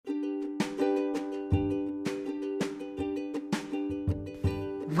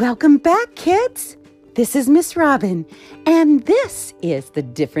Welcome back, kids. This is Miss Robin, and this is the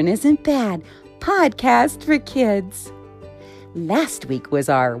Different Isn't Bad podcast for kids. Last week was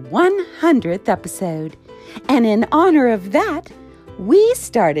our 100th episode, and in honor of that, we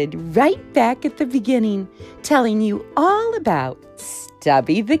started right back at the beginning, telling you all about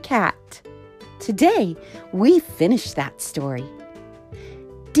Stubby the cat. Today, we finish that story.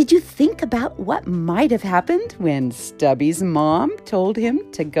 Did you think about what might have happened when Stubby's mom told him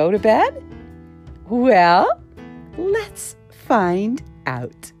to go to bed? Well, let's find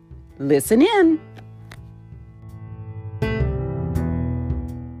out. Listen in.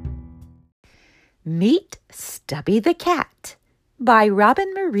 Meet Stubby the Cat by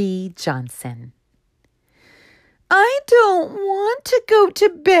Robin Marie Johnson. I don't want to go to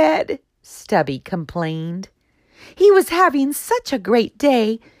bed, Stubby complained. He was having such a great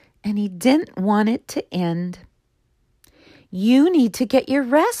day, and he didn't want it to end. You need to get your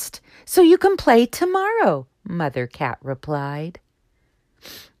rest so you can play tomorrow, Mother Cat replied.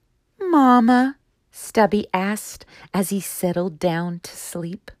 Mama, Stubby asked as he settled down to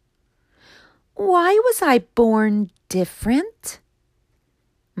sleep, why was I born different?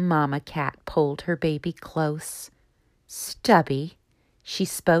 Mama Cat pulled her baby close. Stubby, she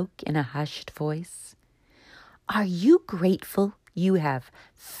spoke in a hushed voice. Are you grateful you have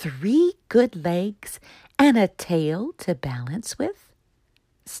 3 good legs and a tail to balance with?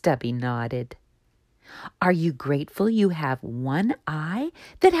 Stubby nodded. Are you grateful you have 1 eye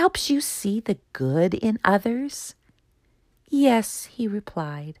that helps you see the good in others? Yes, he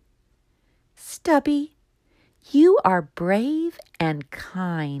replied. Stubby, you are brave and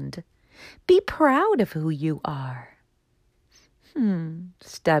kind. Be proud of who you are.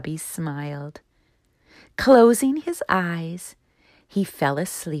 Stubby smiled. Closing his eyes, he fell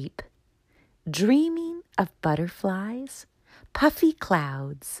asleep, dreaming of butterflies, puffy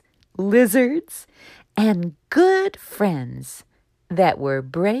clouds, lizards, and good friends that were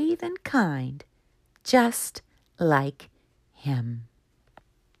brave and kind, just like him.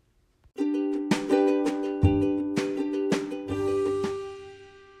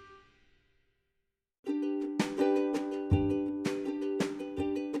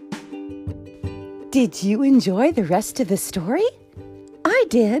 Did you enjoy the rest of the story? I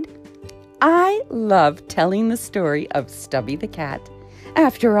did. I love telling the story of Stubby the cat.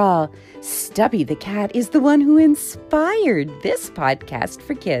 After all, Stubby the cat is the one who inspired this podcast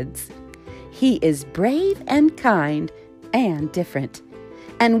for kids. He is brave and kind and different.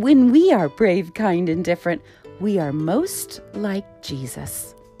 And when we are brave, kind, and different, we are most like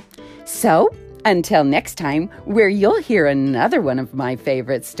Jesus. So, until next time, where you'll hear another one of my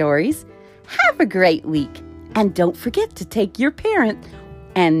favorite stories, have a great week. And don't forget to take your parent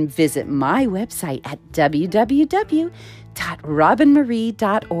and visit my website at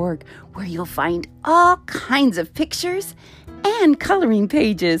www.robinmarie.org, where you'll find all kinds of pictures and coloring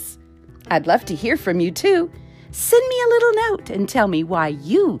pages. I'd love to hear from you too. Send me a little note and tell me why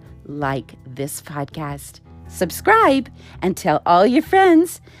you like this podcast. Subscribe and tell all your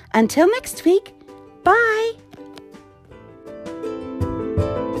friends. Until next week, bye.